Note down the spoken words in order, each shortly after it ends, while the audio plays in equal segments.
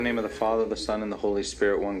In the name of the Father, the Son, and the Holy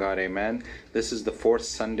Spirit, one God, amen. This is the fourth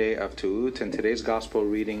Sunday of Tu'ut, and today's gospel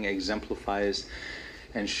reading exemplifies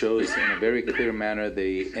and shows in a very clear manner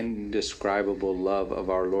the indescribable love of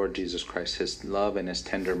our Lord Jesus Christ, his love and his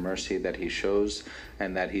tender mercy that he shows,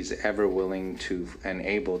 and that he's ever willing to and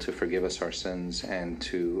able to forgive us our sins and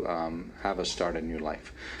to have us start a new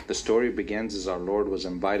life. The story begins as our Lord was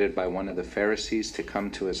invited by one of the Pharisees to come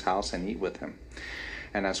to his house and eat with him.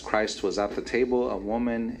 And as Christ was at the table, a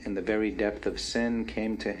woman in the very depth of sin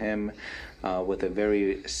came to him with a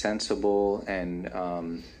very sensible and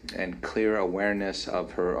clear awareness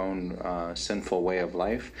of her own sinful way of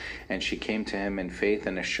life. And she came to him in faith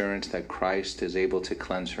and assurance that Christ is able to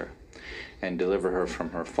cleanse her and deliver her from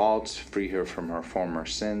her faults, free her from her former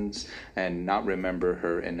sins, and not remember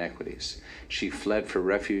her iniquities. She fled for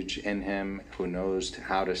refuge in him who knows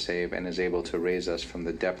how to save and is able to raise us from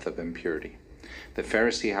the depth of impurity. The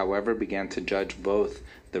Pharisee, however, began to judge both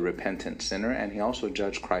the repentant sinner, and he also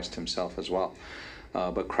judged Christ himself as well.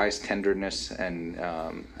 But Christ's tenderness and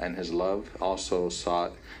his love also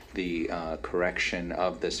sought the correction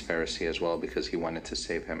of this Pharisee as well, because he wanted to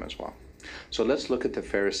save him as well. So let's look at the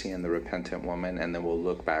Pharisee and the repentant woman, and then we'll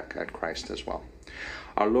look back at Christ as well.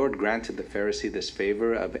 Our Lord granted the Pharisee this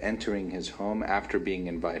favor of entering his home after being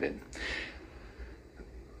invited.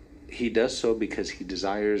 He does so because he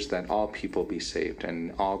desires that all people be saved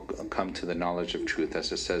and all come to the knowledge of truth,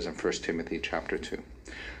 as it says in 1 Timothy chapter 2.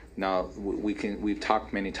 Now, we've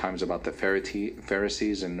talked many times about the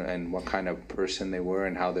Pharisees and what kind of person they were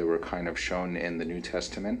and how they were kind of shown in the New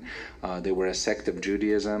Testament. They were a sect of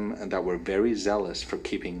Judaism that were very zealous for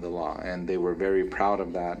keeping the law, and they were very proud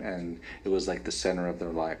of that, and it was like the center of their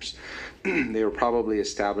lives. They were probably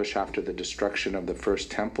established after the destruction of the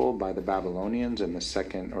first temple by the Babylonians in the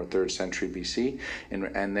 2nd or 3rd century BC,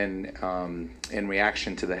 and then in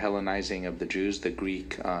reaction to the Hellenizing of the Jews, the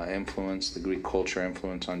Greek influence, the Greek culture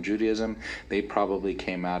influence on Judaism, they probably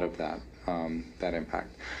came out of that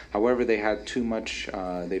impact. However, they had too much.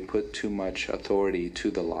 They put too much authority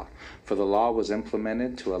to the law, for the law was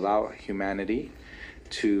implemented to allow humanity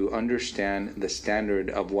to understand the standard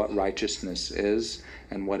of what righteousness is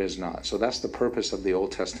and what is not. So that's the purpose of the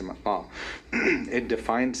Old Testament law. It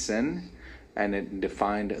defined sin and it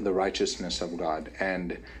defined the righteousness of God,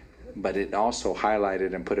 but it also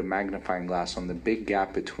highlighted and put a magnifying glass on the big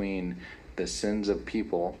gap between the sins of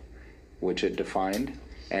people, which it defined,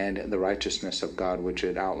 and the righteousness of God, which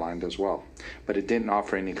it outlined as well. But it didn't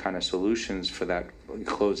offer any kind of solutions for that,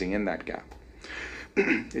 closing in that gap.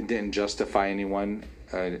 It didn't justify anyone,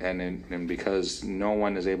 and because no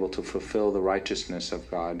one is able to fulfill the righteousness of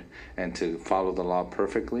God and to follow the law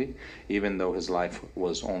perfectly, even though his life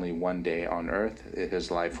was only one day on earth, his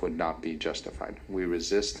life would not be justified. We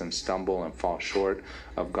resist and stumble and fall short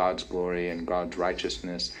of God's glory and God's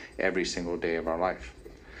righteousness every single day of our life.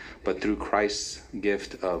 But through Christ's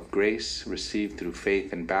gift of grace, received through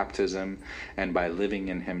faith in baptism, and by living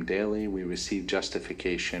in him daily, we receive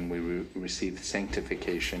justification, we receive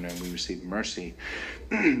sanctification, and we receive mercy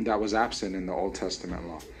that was absent in the Old Testament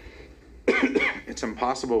law. It's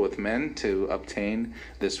impossible with men to obtain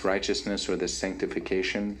this righteousness or this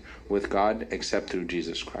sanctification with God except through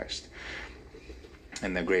Jesus Christ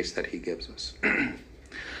and the grace that he gives us.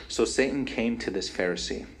 So Satan came to this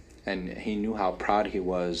Pharisee, and he knew how proud he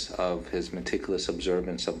was of his meticulous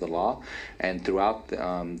observance of the law. And throughout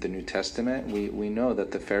the New Testament, we know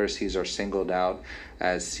that the Pharisees are singled out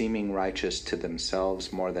as seeming righteous to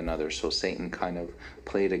themselves more than others. So Satan kind of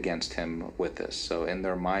played against him with this. So in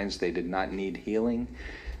their minds, they did not need healing,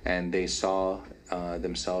 and they saw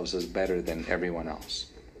themselves as better than everyone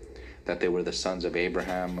else. That they were the sons of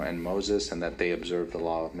Abraham and Moses, and that they observed the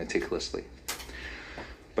law meticulously.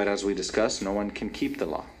 But as we discussed, no one can keep the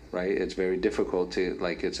law. Right? It's very difficult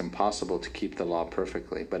it's impossible to keep the law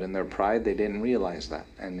perfectly. But in their pride, they didn't realize that.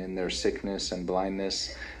 And in their sickness and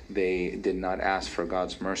blindness, they did not ask for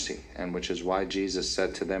God's mercy. And which is why Jesus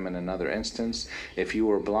said to them in another instance, if you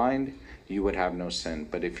were blind, you would have no sin.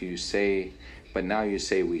 But now you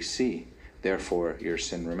say we see, therefore your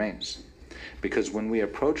sin remains. Because when we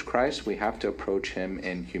approach Christ, we have to approach him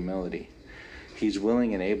in humility. He's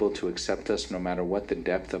willing and able to accept us no matter what the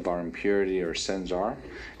depth of our impurity or sins are.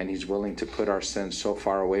 And he's willing to put our sins so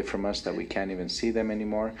far away from us that we can't even see them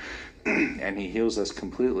anymore. And he heals us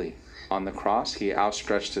completely. On the cross, he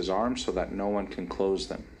outstretched his arms so that no one can close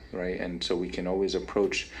them, right? And so we can always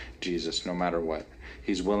approach Jesus no matter what.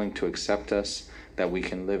 He's willing to accept us, that we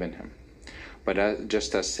can live in him. But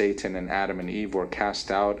just as Satan and Adam and Eve were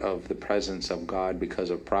cast out of the presence of God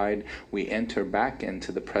because of pride, we enter back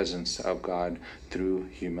into the presence of God through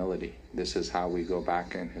humility. This is how we go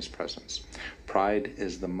back in his presence. Pride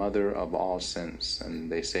is the mother of all sins,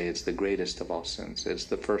 and they say it's the greatest of all sins. It's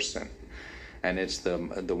the first sin, and it's the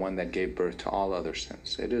one that gave birth to all other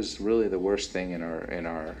sins. It is really the worst thing in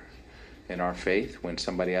our faith. When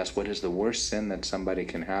somebody asks, what is the worst sin that somebody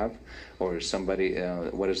can have, or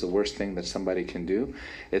what is the worst thing that somebody can do,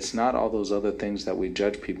 it's not all those other things that we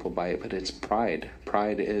judge people by, but it's pride.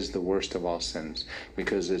 Pride is the worst of all sins,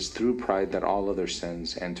 because it's through pride that all other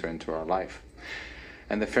sins enter into our life.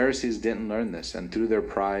 And the Pharisees didn't learn this, and through their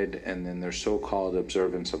pride and in their so-called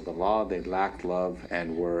observance of the law, they lacked love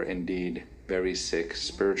and were indeed very sick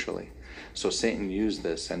spiritually. So Satan used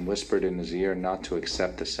this and whispered in his ear not to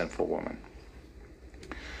accept the sinful woman.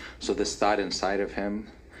 So this thought inside of him,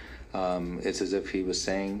 it's as if he was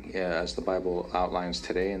saying, as the Bible outlines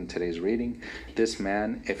today in today's reading, this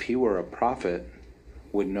man, if he were a prophet,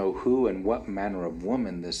 would know who and what manner of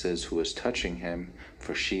woman this is who is touching him,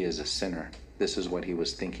 for she is a sinner. This is what he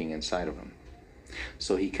was thinking inside of him.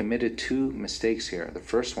 So he committed two mistakes here. The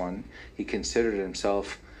first one, he considered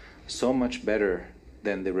himself so much better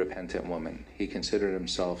than the repentant woman. He considered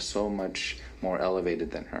himself so much more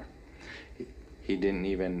elevated than her. He didn't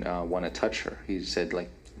even want to touch her. He said,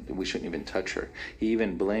 we shouldn't even touch her. He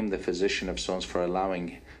even blamed the physician of stones for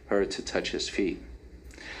allowing her to touch his feet.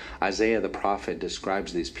 Isaiah the prophet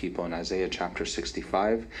describes these people in Isaiah chapter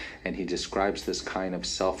 65, and he describes this kind of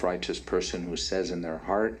self-righteous person who says in their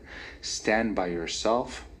heart, "Stand by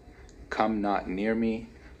yourself, come not near me,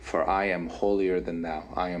 for I am holier than thou.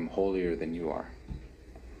 I am holier than you are."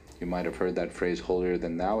 You might have heard that phrase, holier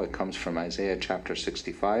than thou. It comes from Isaiah chapter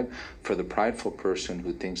 65. For the prideful person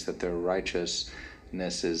who thinks that their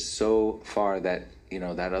righteousness is so far that,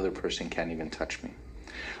 that other person can't even touch me.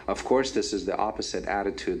 Of course, this is the opposite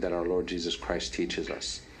attitude that our Lord Jesus Christ teaches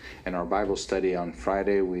us. In our Bible study on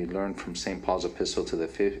Friday, we learned from St. Paul's epistle to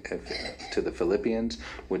the Philippians,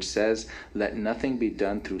 which says, "Let nothing be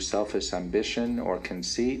done through selfish ambition or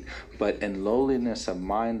conceit, but in lowliness of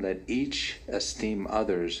mind let each esteem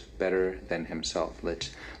others better than himself."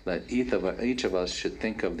 Let each of us should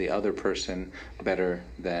think of the other person better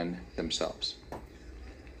than themselves.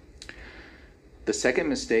 The second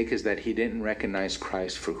mistake is that he didn't recognize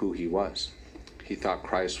Christ for who he was. He thought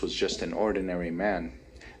Christ was just an ordinary man,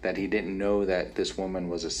 that he didn't know that this woman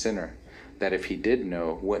was a sinner, that if he did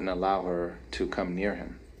know, wouldn't allow her to come near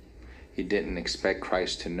him. He didn't expect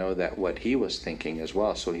Christ to know that what he was thinking as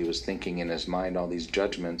well, so he was thinking in his mind all these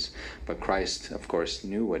judgments, but Christ, of course,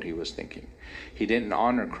 knew what he was thinking. He didn't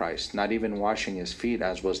honor Christ, not even washing his feet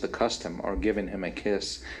as was the custom, or giving him a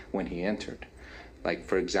kiss when he entered. Like,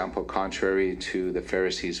 for example, contrary to the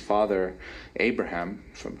Pharisees' father, Abraham,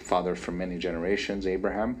 father for many generations,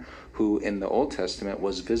 Abraham, who in the Old Testament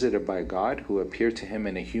was visited by God, who appeared to him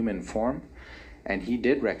in a human form, and he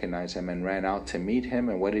did recognize him and ran out to meet him,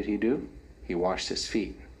 and what did he do? He washed his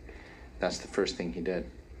feet. That's the first thing he did.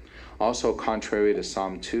 Also, contrary to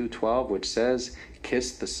Psalm 2:12, which says,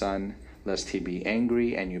 "Kiss the Son, lest he be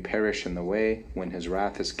angry and you perish in the way, when his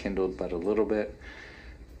wrath is kindled but a little bit.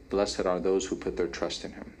 Blessed are those who put their trust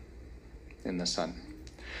in him," in the Son.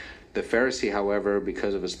 The Pharisee, however,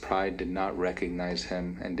 because of his pride, did not recognize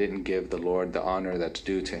him and didn't give the Lord the honor that's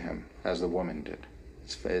due to him, as the woman did.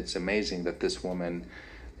 It's amazing that this woman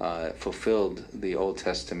fulfilled the Old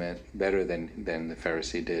Testament better than the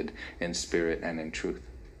Pharisee did in spirit and in truth.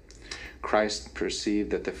 Christ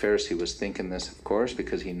perceived that the Pharisee was thinking this, of course,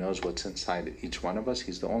 because he knows what's inside each one of us.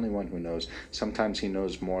 He's the only one who knows. Sometimes he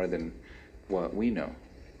knows more than what we know.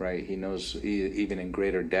 Right? He knows even in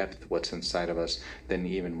greater depth what's inside of us than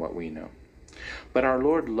even what we know. But our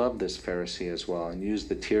Lord loved this Pharisee as well and used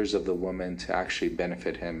the tears of the woman to actually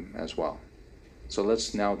benefit him as well. So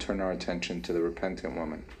let's now turn our attention to the repentant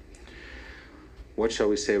woman. What shall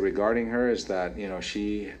we say regarding her is that,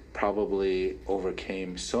 she probably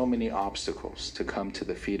overcame so many obstacles to come to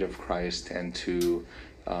the feet of Christ and to,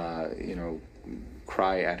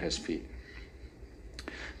 cry at his feet.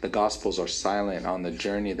 The Gospels are silent on the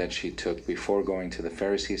journey that she took before going to the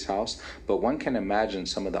Pharisee's house, but one can imagine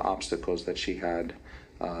some of the obstacles that she had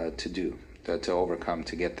to overcome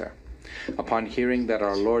to get there. Upon hearing that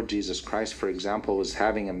our Lord Jesus Christ, for example, was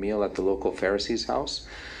having a meal at the local Pharisee's house,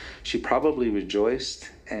 she probably rejoiced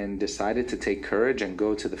and decided to take courage and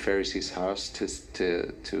go to the Pharisee's house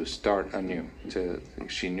to start anew.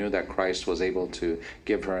 She knew that Christ was able to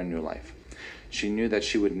give her a new life. She knew that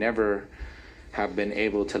she would never have been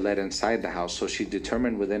able to let inside the house, so she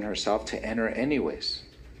determined within herself to enter anyways,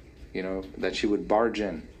 that she would barge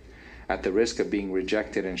in. at the risk of being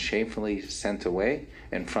rejected and shamefully sent away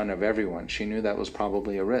in front of everyone. She knew that was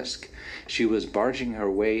probably a risk. She was barging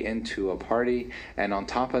her way into a party, and on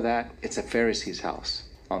top of that, it's a Pharisee's house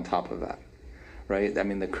on top of that, right? I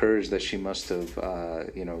mean, the courage that she must have,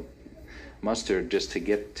 mustered just to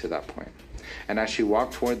get to that point. And as she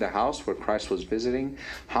walked toward the house where Christ was visiting,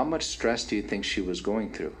 how much stress do you think she was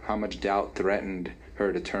going through? How much doubt threatened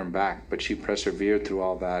her to turn back? But she persevered through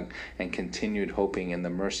all that and continued hoping in the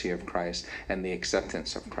mercy of Christ and the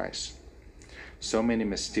acceptance of Christ. So many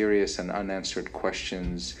mysterious and unanswered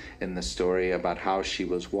questions in the story about how she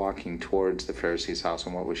was walking towards the Pharisee's house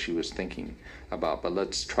and what she was thinking about. But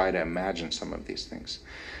let's try to imagine some of these things.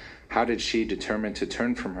 How did she determine to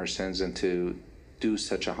turn from her sins and to do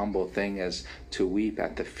such a humble thing as to weep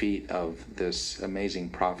at the feet of this amazing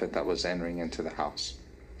prophet that was entering into the house?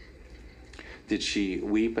 Did she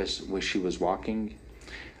weep as she was walking?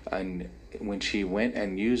 And when she went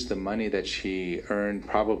and used the money that she earned,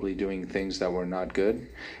 probably doing things that were not good,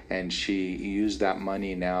 and she used that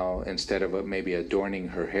money now, instead of maybe adorning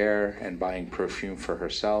her hair and buying perfume for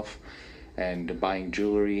herself and buying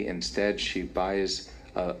jewelry, instead she buys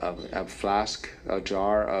a flask, a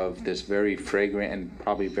jar of this very fragrant and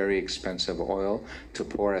probably very expensive oil to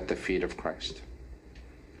pour at the feet of Christ.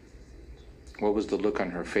 What was the look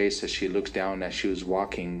on her face as she looked down as she was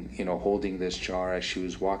walking, holding this jar as she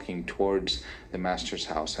was walking towards the Master's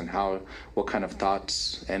house, and what kind of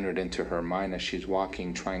thoughts entered into her mind as she's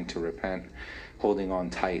walking, trying to repent, holding on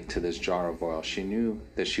tight to this jar of oil? She knew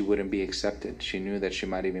that she wouldn't be accepted. She knew that she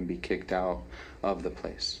might even be kicked out of the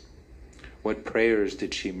place. What prayers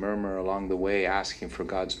did she murmur along the way, asking for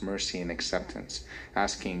God's mercy and acceptance,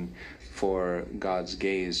 asking for God's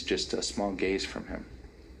gaze, just a small gaze from Him?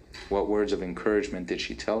 What words of encouragement did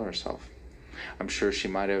she tell herself? I'm sure she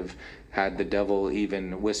might have had the devil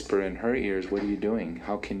even whisper in her ears, "What are you doing?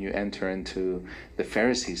 How can you enter into the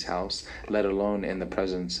Pharisee's house, let alone in the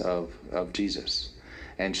presence of Jesus?"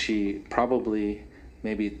 And she probably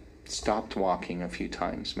maybe stopped walking a few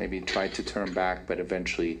times, maybe tried to turn back, but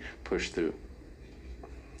eventually pushed through.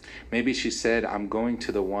 Maybe she said, "I'm going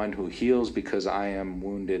to the one who heals because I am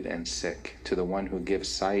wounded and sick, to the one who gives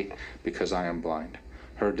sight because I am blind."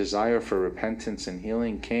 Her desire for repentance and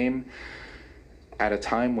healing came at a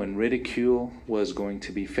time when ridicule was going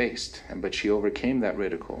to be faced, but she overcame that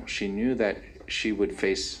ridicule. She knew that she would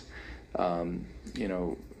face,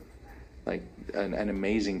 like an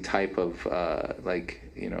amazing type of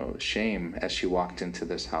shame as she walked into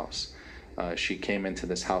this house. She came into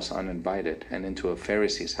this house uninvited, and into a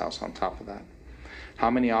Pharisee's house on top of that.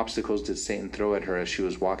 How many obstacles did Satan throw at her as she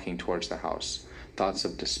was walking towards the house? Thoughts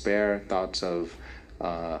of despair, thoughts of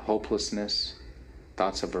hopelessness,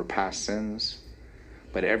 thoughts of her past sins.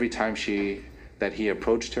 But every time that he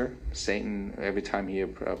approached her, Satan, every time he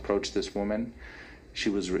approached this woman, he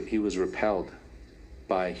was repelled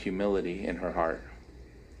by humility in her heart.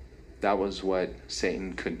 That was what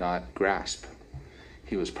Satan could not grasp.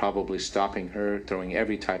 He was probably stopping her, throwing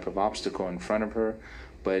every type of obstacle in front of her,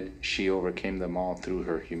 but she overcame them all through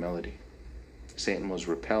her humility. Satan was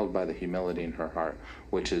repelled by the humility in her heart,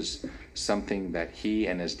 which is something that he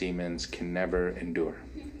and his demons can never endure.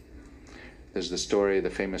 There's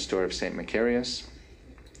the famous story of St. Macarius,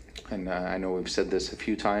 and I know we've said this a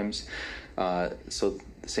few times. So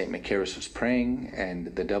St. Macarius was praying, and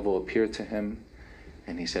the devil appeared to him,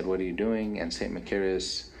 and he said, "What are you doing?" And St.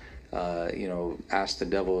 Macarius asked the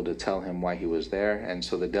devil to tell him why he was there. And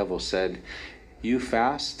so the devil said, "You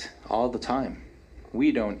fast all the time.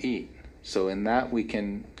 We don't eat. So in that we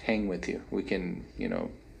can hang with you. We can,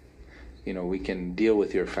 we can deal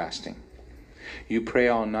with your fasting. You pray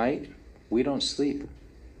all night. We don't sleep.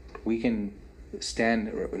 We can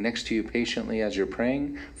stand next to you patiently as you're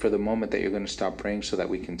praying for the moment that you're going to stop praying so that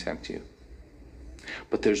we can tempt you.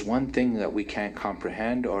 But there's one thing that we can't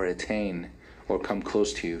comprehend or attain or come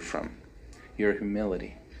close to you from: your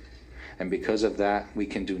humility. And because of that, we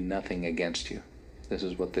can do nothing against you." This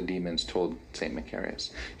is what the demons told St.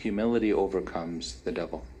 Macarius. Humility overcomes the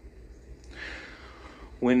devil.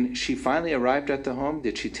 When she finally arrived at the home,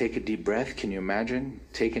 did she take a deep breath? Can you imagine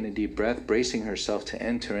taking a deep breath, bracing herself to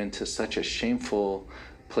enter into such a shameful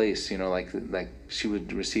place, like she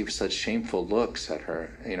would receive such shameful looks at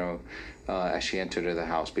her, as she entered the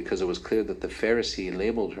house, because it was clear that the Pharisee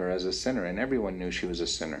labeled her as a sinner, and everyone knew she was a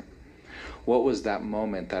sinner. What was that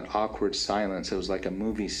moment, that awkward silence? It was like a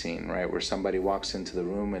movie scene, right, where somebody walks into the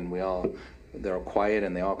room and they're quiet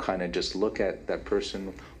and they all kind of just look at that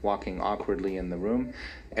person walking awkwardly in the room.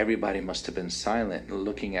 Everybody must have been silent,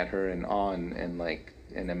 looking at her in awe and like,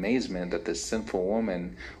 in amazement that this sinful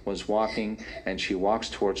woman was walking, and she walks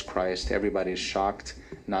towards Christ. Everybody's shocked,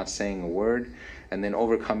 not saying a word. And then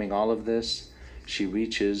overcoming all of this, she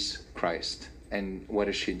reaches Christ. And what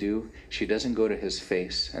does she do? She doesn't go to his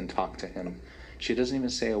face and talk to him. She doesn't even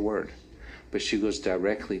say a word, but she goes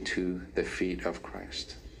directly to the feet of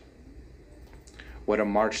Christ. What a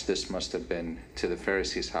march this must have been to the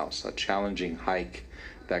Pharisee's house, a challenging hike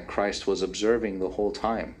that Christ was observing the whole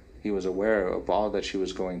time. He was aware of all that she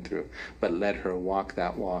was going through, but let her walk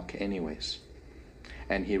that walk anyways.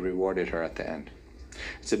 And he rewarded her at the end.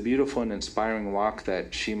 It's a beautiful and inspiring walk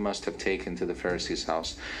that she must have taken to the Pharisee's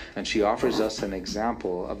house. And she offers us an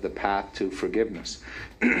example of the path to forgiveness.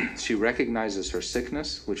 She recognizes her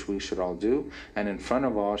sickness, which we should all do. And in front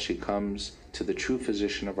of all, she comes to the true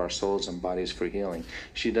physician of our souls and bodies for healing.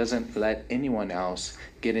 She doesn't let anyone else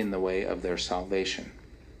get in the way of their salvation.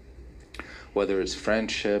 Whether it's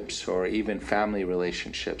friendships or even family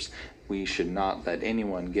relationships, we should not let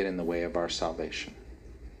anyone get in the way of our salvation.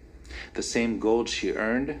 The same gold she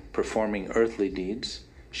earned performing earthly deeds,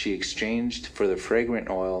 she exchanged for the fragrant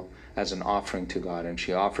oil as an offering to God, and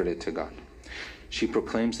she offered it to God. She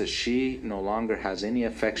proclaims that she no longer has any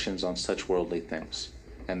affections on such worldly things,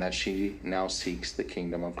 and that she now seeks the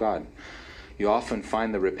kingdom of God. You often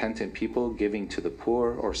find the repentant people giving to the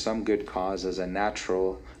poor or some good cause as a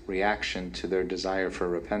natural reaction to their desire for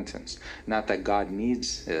repentance. Not that God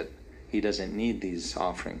needs it. He doesn't need these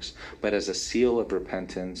offerings, but as a seal of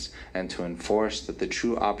repentance and to enforce that the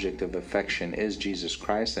true object of affection is Jesus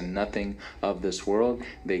Christ and nothing of this world,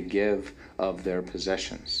 they give of their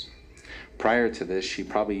possessions. Prior to this, she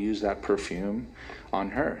probably used that perfume on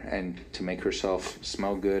her and to make herself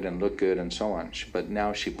smell good and look good and so on. But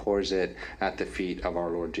now she pours it at the feet of our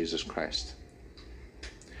Lord Jesus Christ.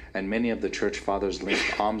 And many of the church fathers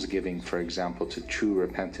linked almsgiving, for example, to true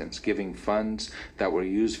repentance, giving funds that were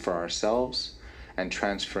used for ourselves and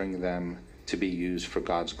transferring them to be used for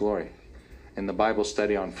God's glory. In the Bible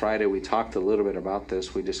study on Friday, we talked a little bit about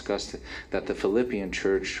this. We discussed that the Philippian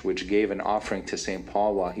church, which gave an offering to St.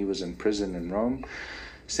 Paul while he was in prison in Rome,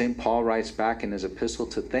 St. Paul writes back in his epistle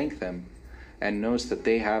to thank them and knows that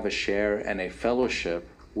they have a share and a fellowship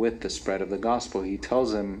with the spread of the gospel. He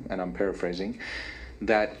tells them, and I'm paraphrasing,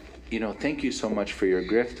 that, thank you so much for your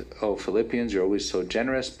gift, oh Philippians, you're always so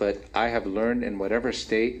generous, but I have learned in whatever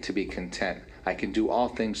state to be content. I can do all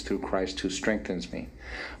things through Christ who strengthens me.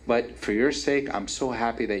 But for your sake, I'm so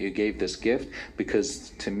happy that you gave this gift, because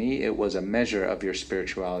to me it was a measure of your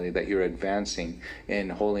spirituality, that you're advancing in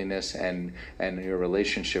holiness and your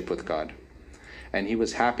relationship with God. And he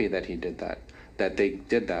was happy that he did that they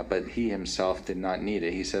did that, but he himself did not need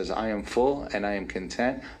it. He says, I am full and I am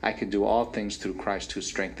content. I can do all things through Christ who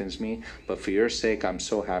strengthens me, but for your sake, I'm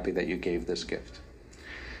so happy that you gave this gift.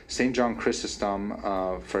 St. John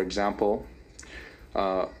Chrysostom, for example,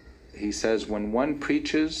 he says, when one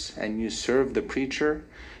preaches and you serve the preacher,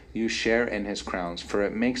 you share in his crowns, for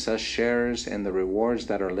it makes us sharers in the rewards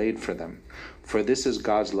that are laid for them. For this is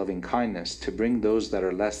God's loving kindness, to bring those that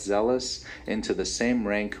are less zealous into the same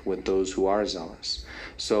rank with those who are zealous.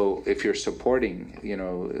 So if you're supporting,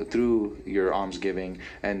 through your almsgiving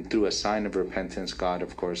and through a sign of repentance, God,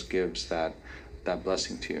 of course, gives that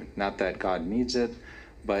blessing to you. Not that God needs it,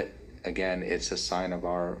 but again, it's a sign of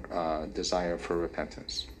our desire for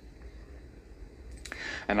repentance.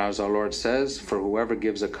 And as our Lord says, for whoever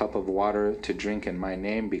gives a cup of water to drink in my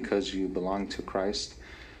name because you belong to Christ,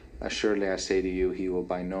 assuredly I say to you, he will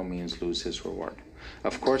by no means lose his reward.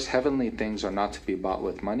 Of course, heavenly things are not to be bought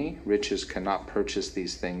with money. Riches cannot purchase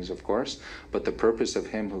these things, of course. But the purpose of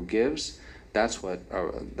him who gives, that's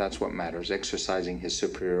what matters. Exercising his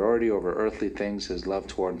superiority over earthly things, his love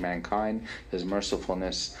toward mankind, his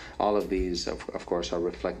mercifulness. All of these, of course, are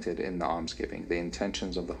reflected in the almsgiving. The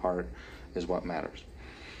intentions of the heart is what matters.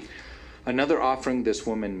 Another offering this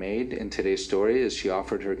woman made in today's story is she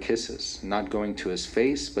offered her kisses, not going to his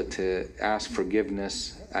face, but to ask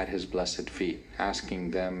forgiveness at his blessed feet,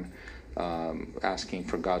 asking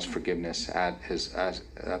for God's forgiveness at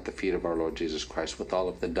the feet of our Lord Jesus Christ, with all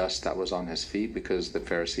of the dust that was on his feet, because the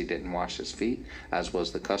Pharisee didn't wash his feet, as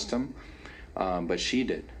was the custom, but she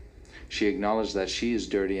did. She acknowledged that she is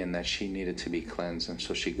dirty and that she needed to be cleansed, and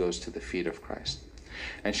so she goes to the feet of Christ.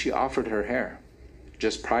 And she offered her hair.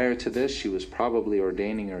 Just prior to this, she was probably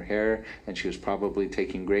ordaining her hair, and she was probably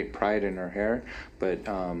taking great pride in her hair,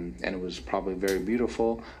 and it was probably very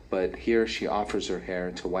beautiful. But here she offers her hair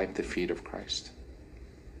to wipe the feet of Christ.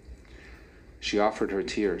 She offered her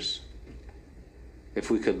tears. If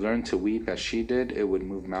we could learn to weep as she did, it would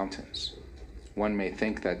move mountains. One may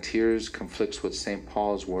think that tears conflicts with St.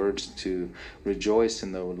 Paul's words to rejoice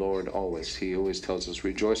in the Lord always. He always tells us,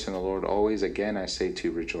 rejoice in the Lord always. Again, I say to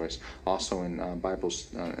you, rejoice. Also in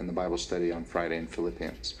the Bible study on Friday in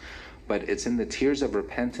Philippians. But it's in the tears of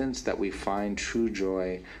repentance that we find true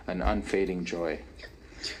joy, an unfading joy.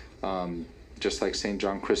 Just like St.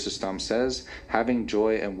 John Chrysostom says, having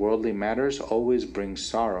joy in worldly matters always brings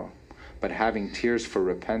sorrow, but having tears for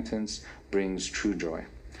repentance brings true joy.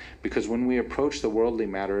 Because when we approach the worldly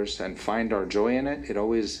matters and find our joy in it, it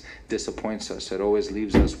always disappoints us. It always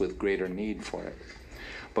leaves us with greater need for it.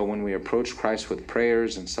 But when we approach Christ with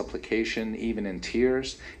prayers and supplication, even in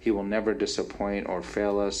tears, he will never disappoint or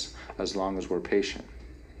fail us as long as we're patient.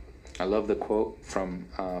 I love the quote from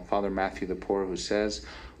Father Matthew the Poor, who says,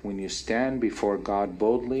 when you stand before God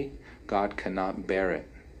boldly, God cannot bear it.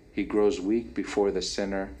 He grows weak before the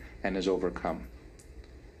sinner and is overcome.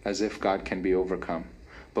 As if God can be overcome.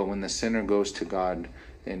 But when the sinner goes to God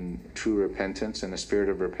in true repentance, in a spirit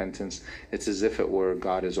of repentance, it's as if it were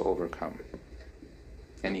God is overcome.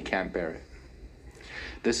 And he can't bear it.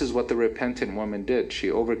 This is what the repentant woman did. She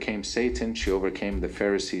overcame Satan. She overcame the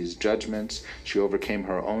Pharisees' judgments. She overcame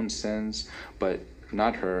her own sins. But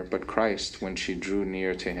not her, but Christ, when she drew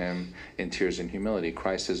near to him in tears and humility.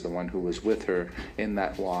 Christ is the one who was with her in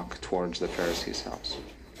that walk towards the Pharisee's house.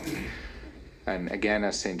 And again,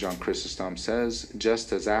 as St. John Chrysostom says,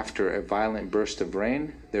 just as after a violent burst of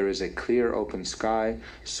rain, there is a clear open sky,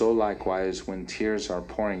 so likewise when tears are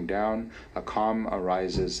pouring down, a calm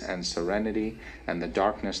arises and serenity, and the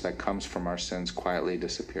darkness that comes from our sins quietly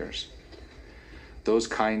disappears. Those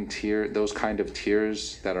kind of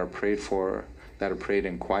tears that are prayed for, that are prayed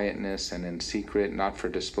in quietness and in secret, not for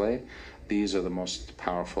display, these are the most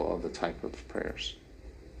powerful of the type of prayers.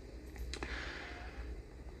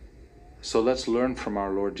 So let's learn from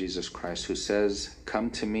our Lord Jesus Christ, who says,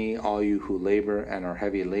 come to me, all you who labor and are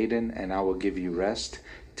heavy laden, and I will give you rest.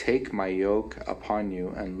 Take my yoke upon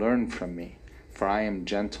you and learn from me, for I am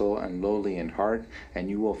gentle and lowly in heart,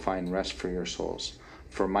 and you will find rest for your souls.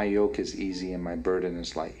 For my yoke is easy and my burden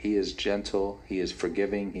is light. He is gentle, he is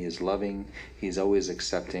forgiving, he is loving, he is always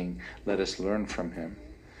accepting. Let us learn from him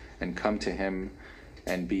and come to him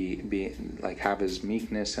and have his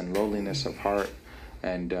meekness and lowliness of heart,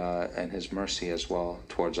 and his mercy as well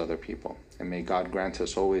towards other people. And may God grant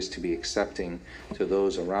us always to be accepting to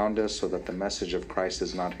those around us, so that the message of Christ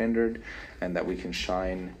is not hindered, and that we can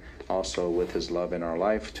shine also with his love in our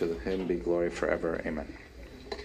life. To him be glory forever. Amen.